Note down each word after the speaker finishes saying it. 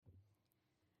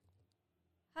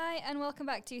Hi, and welcome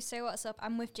back to So What's Up.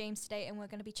 I'm with James today, and we're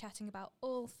going to be chatting about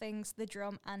all things the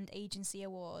Drum and Agency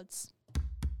Awards.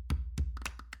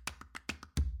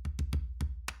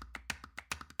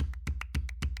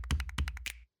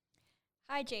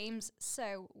 Hi, James.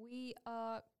 So, we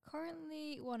are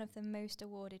currently one of the most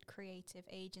awarded creative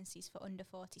agencies for under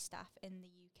 40 staff in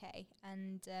the UK.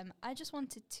 And I just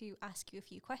wanted to ask you a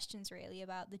few questions, really,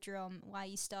 about the Drum, why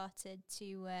you started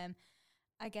to,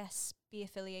 be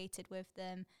affiliated with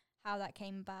them, how that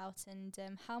came about, and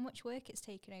how much work it's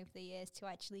taken over the years to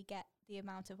actually get the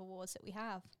amount of awards that we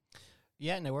have.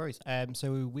 Yeah, no worries.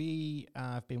 So we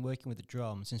have been working with the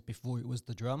Drum since before it was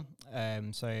the Drum.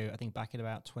 So I think back in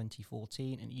about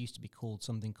 2014, and it used to be called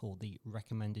something called the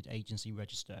Recommended Agency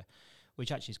Register,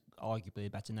 which actually is arguably a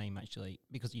better name, actually,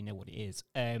 because you know what it is.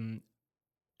 And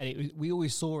we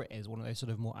always saw it as one of those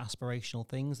sort of more aspirational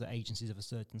things that agencies of a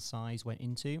certain size went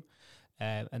into.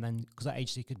 And then because that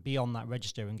agency could be on that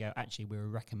register and go, actually, we're a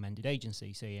recommended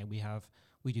agency. So yeah,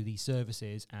 we do these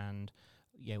services and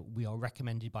we are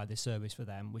recommended by this service for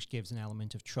them, which gives an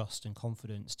element of trust and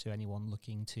confidence to anyone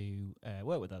looking to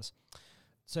work with us.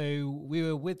 So we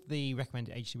were with the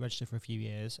Recommended Agency Register for a few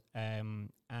years,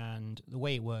 and the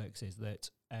way it works is that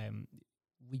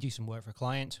we do some work for a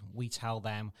client. We tell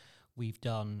them we've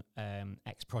done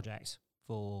X project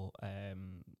for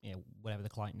whatever the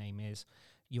client name is.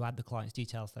 You add the client's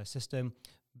details to their system.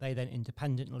 They then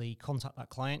independently contact that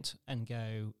client and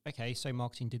go, okay, so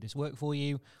marketing did this work for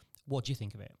you. What do you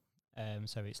think of it?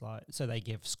 So they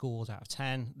give scores out of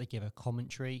 10. They give a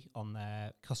commentary on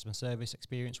their customer service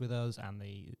experience with us and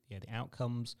the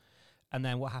outcomes. And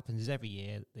then what happens is every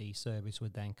year the service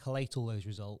would then collate all those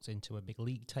results into a big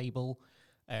league table.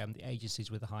 The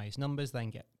agencies with the highest numbers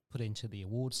then get put into the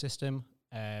award system,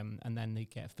 and then they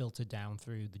get filtered down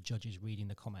through the judges reading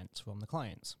the comments from the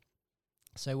clients.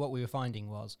 So what we were finding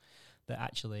was that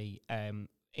actually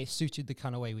it suited the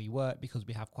kind of way we work because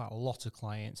we have quite a lot of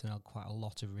clients and quite a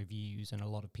lot of reviews and a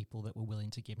lot of people that were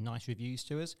willing to give nice reviews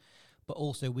to us. But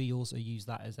also we also use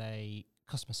that as a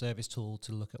customer service tool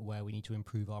to look at where we need to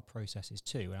improve our processes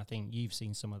too. And I think you've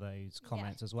seen some of those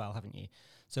comments as well, haven't you?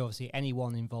 So obviously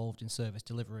anyone involved in service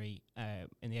delivery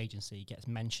in the agency gets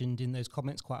mentioned in those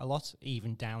comments quite a lot,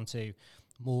 even down to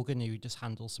Morgan, who just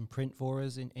handles some print for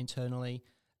us internally.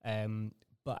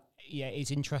 But yeah,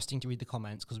 it's interesting to read the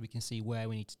comments because we can see where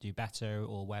we need to do better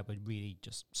or where we're really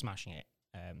just smashing it.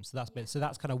 So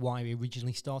that's kind of why we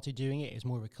originally started doing it. It's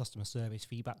more of a customer service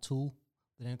feedback tool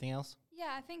than anything else.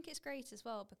 Yeah, I think it's great as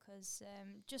well because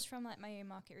just from like my own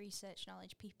market research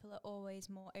knowledge, people are always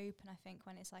more open, I think,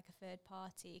 when it's like a third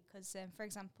party. Because, for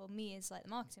example, me as like the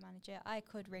marketing manager, I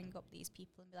could ring up these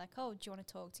people and be like, oh, do you want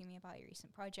to talk to me about your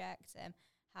recent project?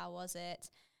 How was it?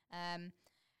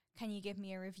 Can you give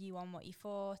me a review on what you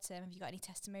thought? Have you got any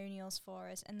testimonials for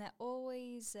us? And they're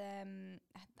always,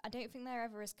 I don't think they're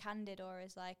ever as candid or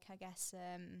as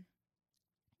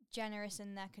generous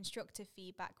in their constructive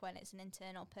feedback when it's an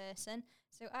internal person.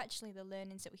 So actually the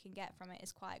learnings that we can get from it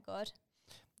is quite good.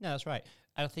 No, that's right.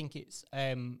 I think it's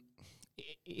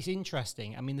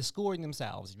interesting. I mean, the scoring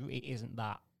themselves, it isn't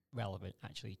that relevant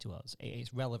actually to us.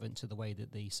 It's relevant to the way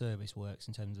that the service works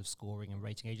in terms of scoring and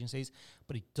rating agencies,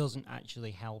 but it doesn't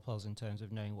actually help us in terms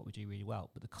of knowing what we do really well.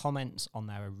 But the comments on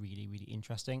there are really, really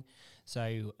interesting.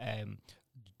 So I'm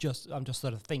just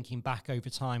sort of thinking back over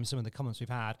time, some of the comments we've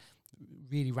had,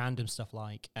 really random stuff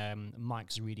like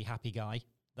Mike's a really happy guy.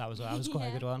 That was quite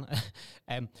a good one.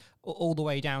 All the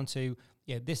way down to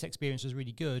this experience was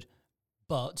really good,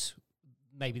 but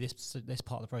maybe this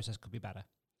part of the process could be better.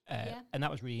 And that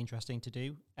was really interesting to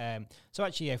do. So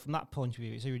actually, from that point of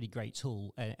view, it's a really great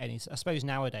tool. And it's, I suppose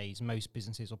nowadays, most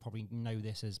businesses will probably know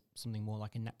this as something more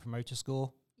like a Net Promoter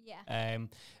Score. Yeah. And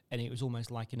it was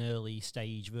almost like an early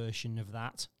stage version of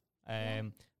that,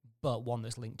 but one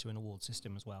that's linked to an award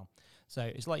system as well. So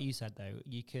it's like you said, though,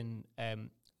 you can,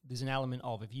 there's an element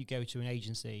of, if you go to an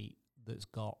agency that's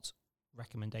got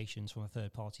recommendations from a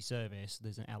third-party service,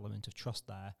 there's an element of trust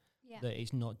there. Yeah. That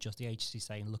it's not just the agency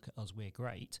saying, look at us, we're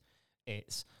great.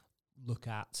 It's look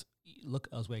at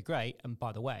us, we're great. And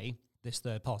by the way, this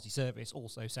third-party service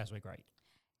also says we're great.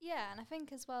 Yeah, and I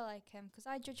think as well, like, because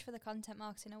I judge for the Content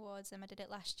Marketing Awards, I did it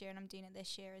last year and I'm doing it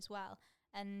this year as well.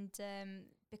 And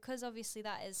because obviously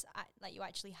that is, like, you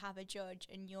actually have a judge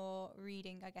and you're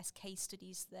reading, I guess, case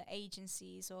studies that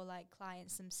agencies or, like,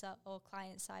 clients themselves or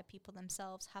client-side people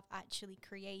themselves have actually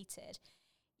created.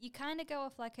 You kind of go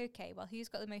off like, okay, well, who's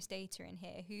got the most data in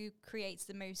here? Who creates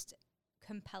the most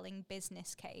compelling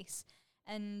business case?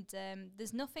 And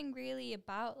there's nothing really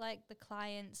about like the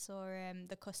clients or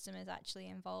the customers actually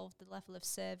involved, the level of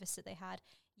service that they had.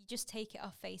 you just take it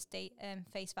off face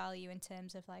value in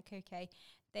terms of like, okay,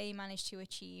 they managed to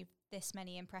achieve this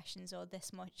many impressions or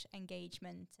this much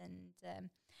engagement, and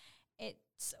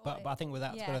it's. But I think with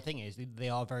that, but the thing is, they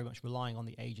are very much relying on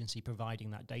the agency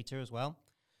providing that data as well.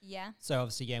 Yeah. So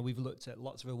obviously, yeah, we've looked at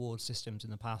lots of award systems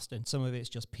in the past, and some of it's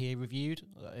just peer reviewed.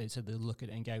 So they look at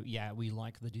it and go, yeah, we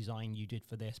like the design you did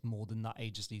for this more than that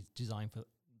agency's design for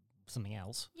something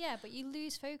else. Yeah, but you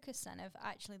lose focus then of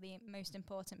actually the most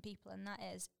important people, and that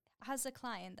is, has a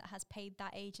client that has paid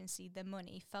that agency the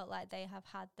money felt like they have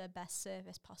had the best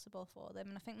service possible for them?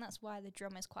 And I think that's why the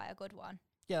drum is quite a good one.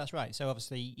 Yeah, that's right. So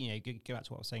obviously, go back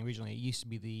to what I was saying originally. It used to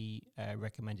be the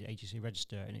recommended agency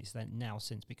register, and it's then now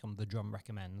since become the Drum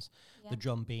Recommends. Yeah. The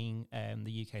Drum being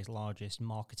the UK's largest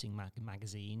marketing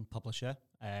magazine publisher.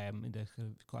 They're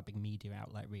quite a big media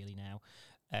outlet really now.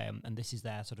 And this is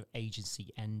their sort of agency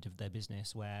end of their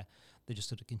business, where they just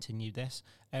sort of continued this.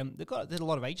 There's a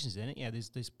lot of agencies in it. Yeah,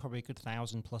 there's probably a good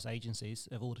 1,000+ agencies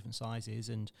of all different sizes,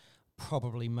 and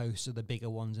probably most of the bigger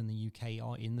ones in the UK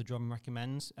are in the Drum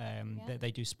Recommends.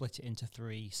 They do split it into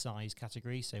 3 size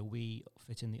categories. So we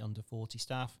fit in the under 40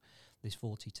 staff. There's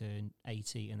 40 to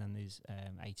 80, and then there's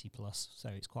 80+. So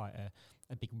it's quite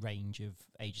a big range of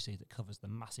agencies that covers the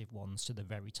massive ones to the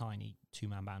very tiny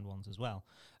 2-man band ones as well.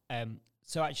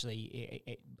 So actually,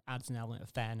 it adds an element of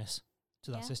fairness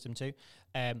to that system too.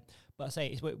 But I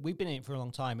say we've been in it for a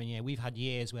long time, and we've had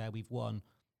years where we've won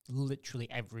literally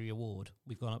every award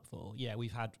we've gone up for.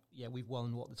 We've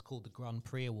won what's called the Grand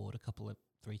Prix Award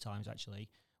 3 times actually,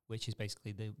 which is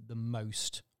basically the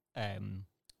most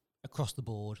across the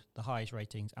board, the highest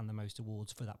ratings and the most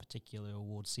awards for that particular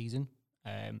award season.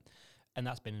 And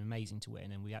that's been amazing to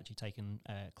win. And we actually taken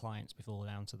clients before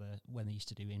down to when they used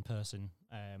to do in-person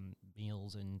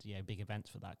meals and big events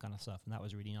for that kind of stuff. And that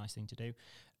was a really nice thing to do.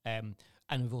 And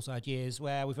we've also had years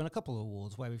where we've won a couple of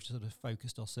awards where we've sort of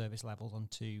focused our service levels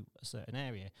onto a certain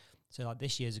area. So like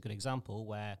this year's a good example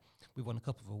where we've won a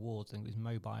couple of awards. I think it was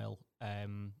mobile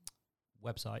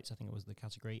websites, I think it was the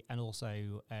category, and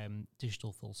also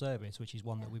digital full service, which is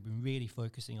one that we've been really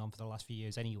focusing on for the last few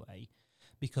years anyway,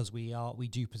 because we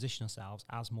do position ourselves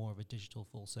as more of a digital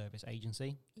full service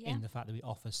agency in the fact that we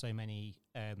offer so many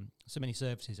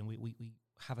services, and we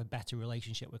have a better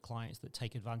relationship with clients that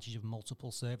take advantage of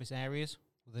multiple service areas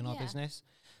within our business.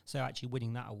 So actually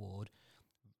winning that award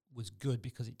was good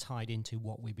because it tied into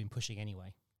what we've been pushing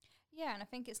anyway. Yeah, and I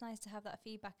think it's nice to have that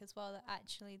feedback as well, that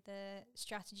actually the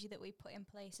strategy that we put in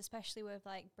place, especially with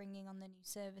like bringing on the new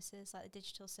services, like the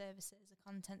digital services, the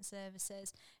content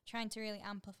services, trying to really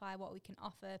amplify what we can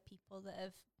offer people that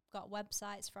have got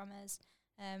websites from us,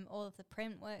 all of the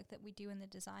print work that we do and the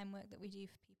design work that we do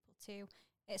for people too.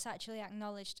 It's actually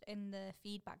acknowledged in the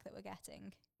feedback that we're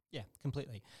getting. Yeah,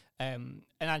 completely. And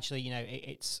actually,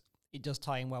 it does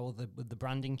tie in well with the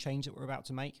branding change that we're about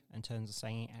to make in terms of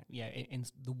saying, in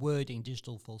the wording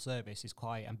digital full service is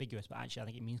quite ambiguous, but actually I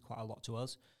think it means quite a lot to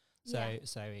us. So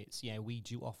it's, we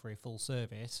do offer a full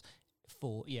service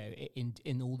for,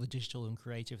 in all the digital and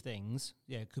creative things.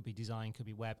 It could be design, could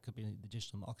be web, could be the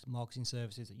digital marketing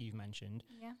services that you've mentioned,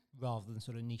 rather than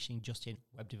sort of niching just in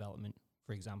web development,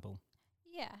 for example.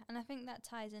 Yeah, and I think that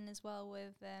ties in as well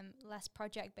with less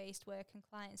project-based work and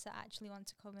clients that actually want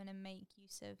to come in and make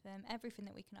use of everything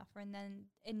that we can offer. And then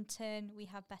in turn, we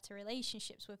have better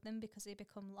relationships with them because they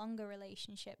become longer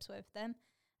relationships with them.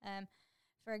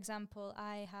 For example,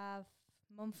 I have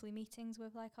monthly meetings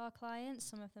with like our clients.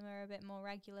 Some of them are a bit more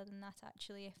regular than that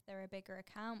actually if they're a bigger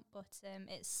account, but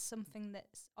it's something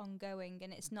that's ongoing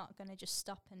and it's not going to just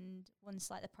stop and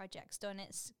once like the project's done,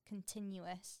 it's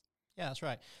continuous. Yeah, that's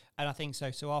right. And I think so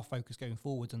our focus going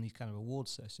forward on these kind of award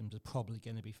systems is probably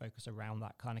going to be focused around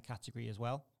that kind of category as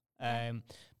well,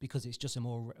 because it's just a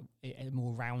more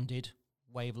rounded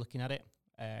way of looking at it,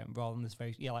 rather than this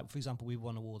very, like for example, we've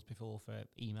won awards before for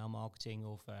email marketing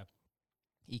or for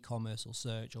e-commerce or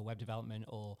search or web development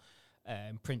or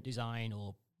print design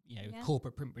or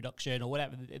corporate print production or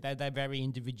whatever. They're very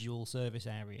individual service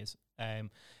areas.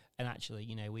 And actually,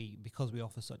 because we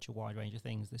offer such a wide range of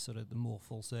things, this sort of the more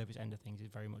full service end of things is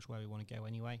very much where we want to go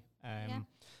anyway.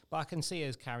 But I can see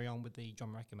us carry on with the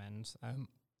Drum Recommends.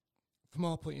 From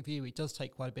our point of view, it does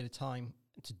take quite a bit of time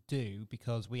to do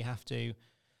because we have to,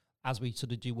 as we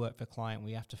sort of do work for a client,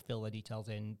 we have to fill their details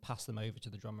in, pass them over to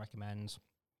the Drum Recommends.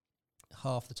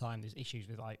 Half the time there's issues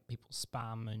with like people's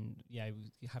spam and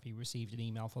have you received an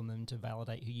email from them to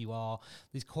validate who you are.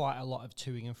 There's quite a lot of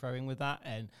toing and froing with that,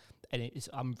 and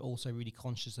I'm also really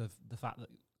conscious of the fact that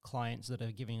clients that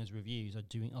are giving us reviews are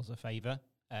doing us a favor,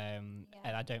 and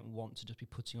I don't want to just be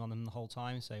putting on them the whole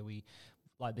time. So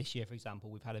like this year, for example,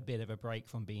 we've had a bit of a break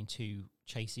from being too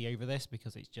chasey over this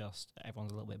because it's just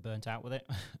everyone's a little bit burnt out with it.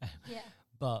 Yeah.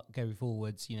 But going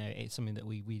forwards, you know, it's something that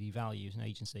we really value as an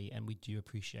agency, and we do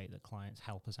appreciate that clients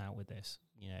help us out with this,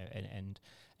 you know, and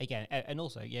again, and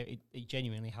also, yeah, it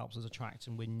genuinely helps us attract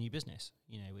and win new business.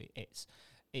 You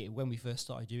know, when we first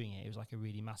started doing it, it was like a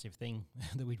really massive thing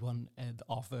that we'd won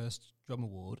our first drum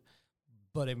award.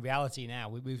 But in reality now,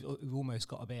 we've almost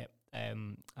got a bit, I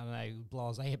don't know,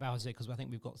 blasé about it, because I think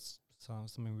we've got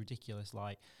something ridiculous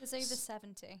like... There's over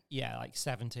 70. Yeah, like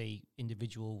 70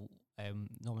 individual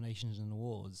nominations and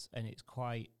awards, and it's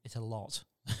a lot.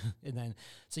 And then,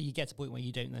 so you get to the point where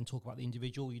you don't then talk about the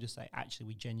individual, you just say, actually,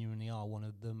 we genuinely are one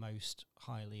of the most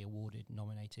highly awarded,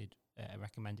 nominated,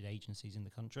 recommended agencies in the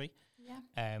country.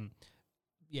 Yeah.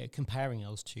 Yeah, comparing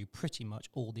us to pretty much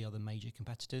all the other major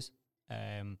competitors.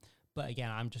 But again,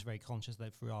 I'm just very conscious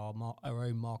that for our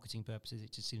own marketing purposes,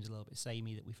 it just seems a little bit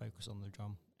samey that we focus on the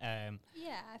drum.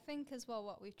 Yeah, I think as well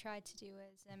what we've tried to do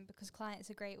is, because clients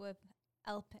are great with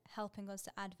helping us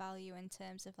to add value in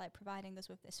terms of like providing us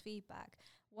with this feedback.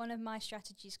 One of my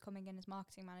strategies coming in as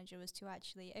marketing manager was to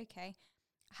actually, okay,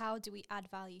 how do we add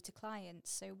value to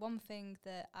clients? So one thing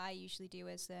that I usually do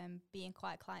is being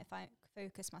quite client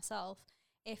focused myself.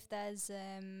 If there's...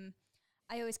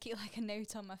 I always keep like a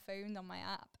note on my phone, on my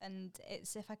app, and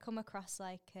it's if I come across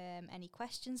like any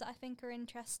questions that I think are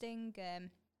interesting,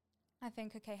 I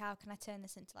think, okay, how can I turn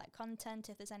this into like content?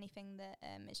 If there's anything that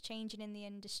is changing in the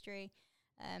industry,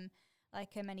 like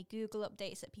any Google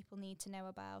updates that people need to know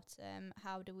about,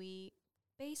 how do we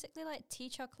basically like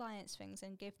teach our clients things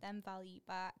and give them value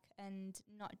back, and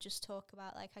not just talk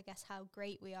about like, I guess, how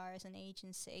great we are as an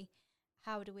agency.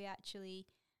 How do we actually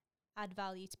add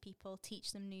value to people,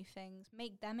 teach them new things,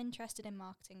 make them interested in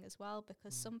marketing as well,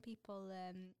 because some people,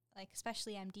 like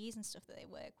especially MDs and stuff that they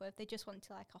work with, they just want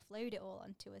to like offload it all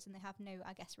onto us and they have no,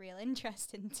 I guess, real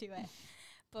interest into it.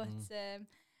 But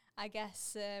I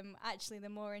guess actually the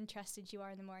more interested you are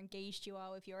and the more engaged you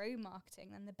are with your own marketing,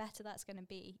 then the better that's going to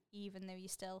be, even though you're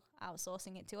still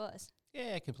outsourcing it to us.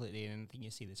 Yeah, completely. And I think you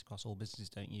see this across all businesses,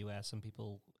 don't you, where some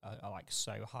people are like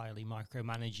so highly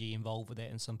micromanagey involved with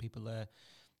it, and some people are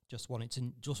just want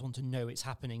to know it's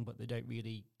happening, but they don't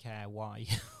really care why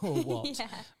or what.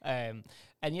 And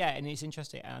it's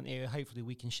interesting, and hopefully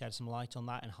we can shed some light on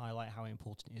that and highlight how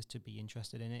important it is to be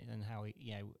interested in it, and how it,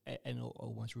 and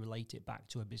almost relate it back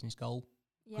to a business goal.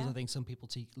 Because I think some people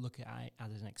look at it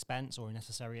as an expense or a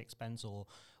necessary expense, or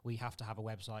we have to have a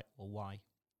website, or why.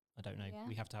 I don't know. Yeah.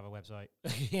 We have to have a website.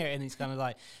 And it's kind of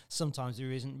like sometimes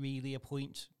there isn't really a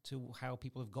point to how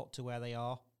people have got to where they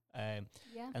are.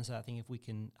 And so I think if we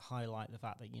can highlight the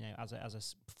fact that, as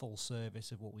a full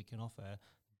service of what we can offer,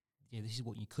 this is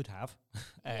what you could have,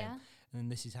 and then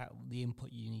this is how the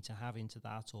input you need to have into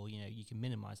that, or you can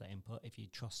minimize that input if you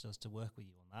trust us to work with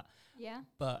you on that.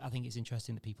 But I think it's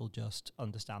interesting that people just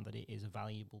understand that it is a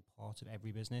valuable part of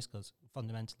every business, because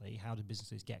fundamentally, how do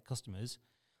businesses get customers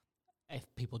if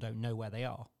people don't know where they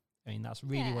are? I mean, that's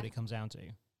really what it comes down to.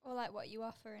 Or like what you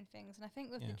offer and things. And I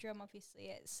think with the drum,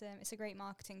 obviously, it's a great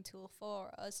marketing tool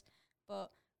for us,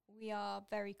 but we are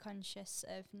very conscious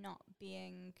of not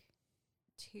being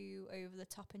too over the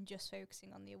top and just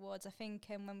focusing on the awards. I think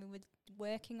when we were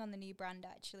working on the new brand,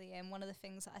 actually, and one of the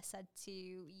things that I said to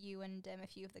you and a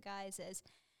few of the guys is,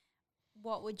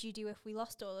 what would you do if we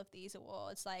lost all of these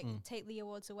awards? Like, take the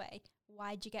awards away.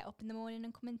 Why'd you get up in the morning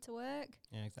and come into work?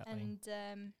 Yeah, exactly.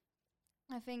 And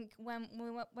I think when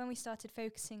we started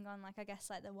focusing on, like, I guess,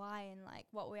 like the why and like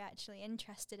what we're actually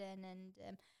interested in,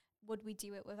 and would we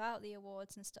do it without the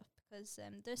awards and stuff? Because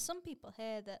there's some people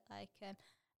here that like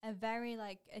are very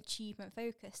like achievement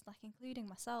focused, like including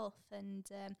myself. And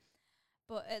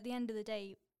but at the end of the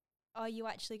day, are you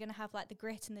actually going to have like the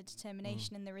grit and the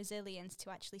determination and the resilience to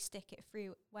actually stick it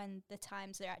through when the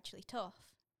times are actually tough?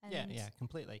 And yeah,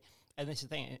 completely. And this is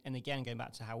the thing, and again, going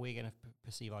back to how we're going to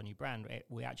perceive our new brand,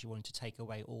 we actually wanted to take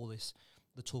away all this,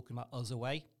 the talking about us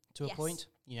away to a point.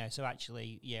 So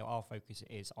actually, our focus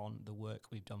is on the work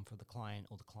we've done for the client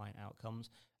or the client outcomes,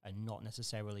 and not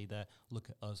necessarily the look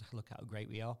at us, look at how great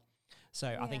we are.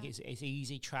 So I think it's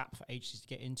easy trap for agencies to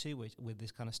get into with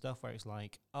this kind of stuff, where it's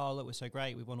like, oh, look, we're so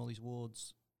great, we've won all these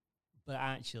awards. But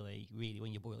actually, really,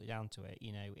 when you boil it down to it,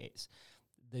 it's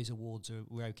those awards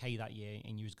were okay that year,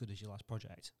 and you're as good as your last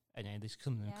project. And this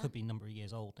could be a number of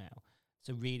years old now.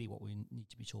 So really what we need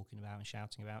to be talking about and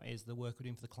shouting about is the work we're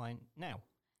doing for the client now.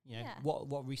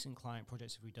 What recent client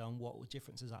projects have we done? What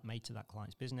difference has that made to that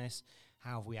client's business?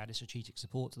 How have we added strategic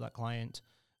support to that client?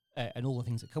 And all the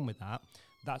things that come with that.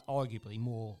 That's arguably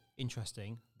more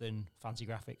interesting than fancy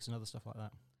graphics and other stuff like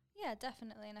that. Yeah,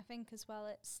 definitely. And I think as well,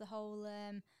 it's the whole...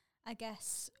 I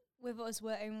guess with us,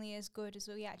 we're only as good as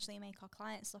we actually make our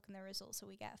clients look and the results that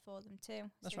we get for them too.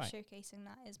 That's so right. Showcasing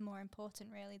that is more important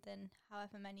really than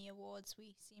however many awards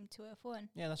we seem to have won.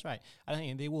 Yeah, that's right. I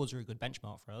think the awards are a good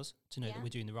benchmark for us to know Yeah. that we're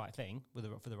doing the right thing for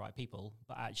the right people.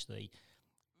 But actually,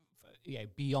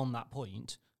 beyond that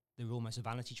point, they're almost a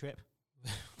vanity trip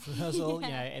for us all.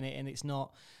 Yeah. And it's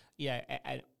not.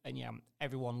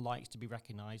 Everyone likes to be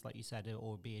recognised, like you said,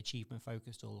 or be achievement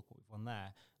focused, or look what we've won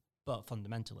there. But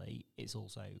fundamentally, it's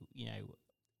also,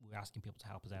 we're asking people to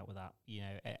help us out with that,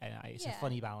 and it's a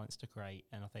funny balance to create.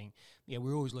 And I think,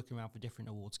 we're always looking around for different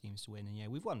award schemes to win.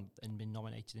 And, we've won and been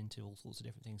nominated into all sorts of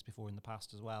different things before in the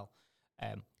past as well.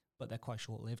 But they're quite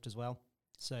short-lived as well.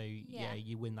 So,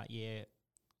 you win that year,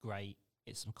 great.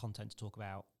 It's some content to talk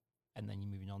about, and then you're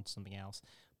moving on to something else.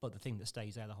 But the thing that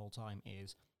stays there the whole time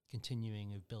is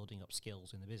continuing of building up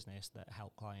skills in the business that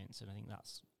help clients. And I think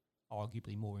that's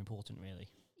arguably more important,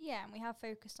 really. Yeah, and we have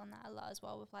focused on that a lot as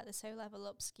well with like the So Level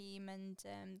Up scheme and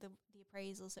the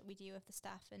appraisals that we do of the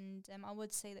staff. And I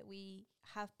would say that we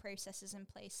have processes in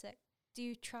place that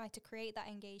do try to create that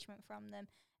engagement from them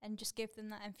and just give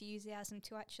them that enthusiasm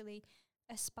to actually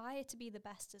aspire to be the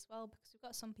best as well, because we've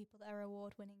got some people that are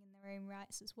award winning in their own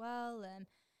rights as well.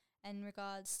 In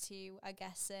regards to, I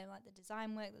guess, like the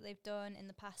design work that they've done in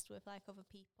the past with like other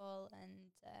people,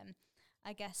 and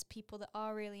I guess people that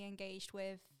are really engaged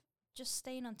with just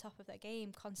staying on top of their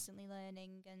game, constantly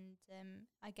learning, and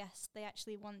I guess they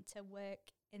actually want to work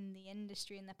in the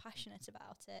industry and they're passionate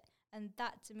about it. And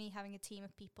that, to me, having a team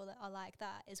of people that are like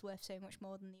that is worth so much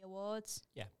more than the awards.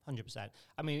 Yeah, 100%.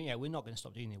 I mean, we're not going to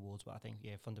stop doing the awards, but I think,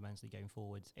 fundamentally going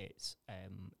forwards, it's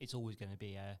always going to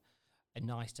be a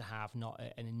nice to have, not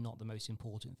the most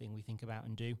important thing we think about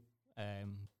and do.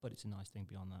 But it's a nice thing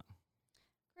beyond that.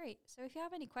 Great. So if you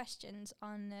have any questions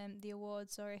on the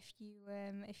awards, or if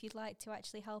you'd like to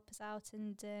actually help us out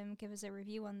and give us a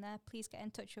review on there, please get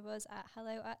in touch with us at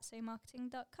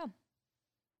hello@somarketing.com.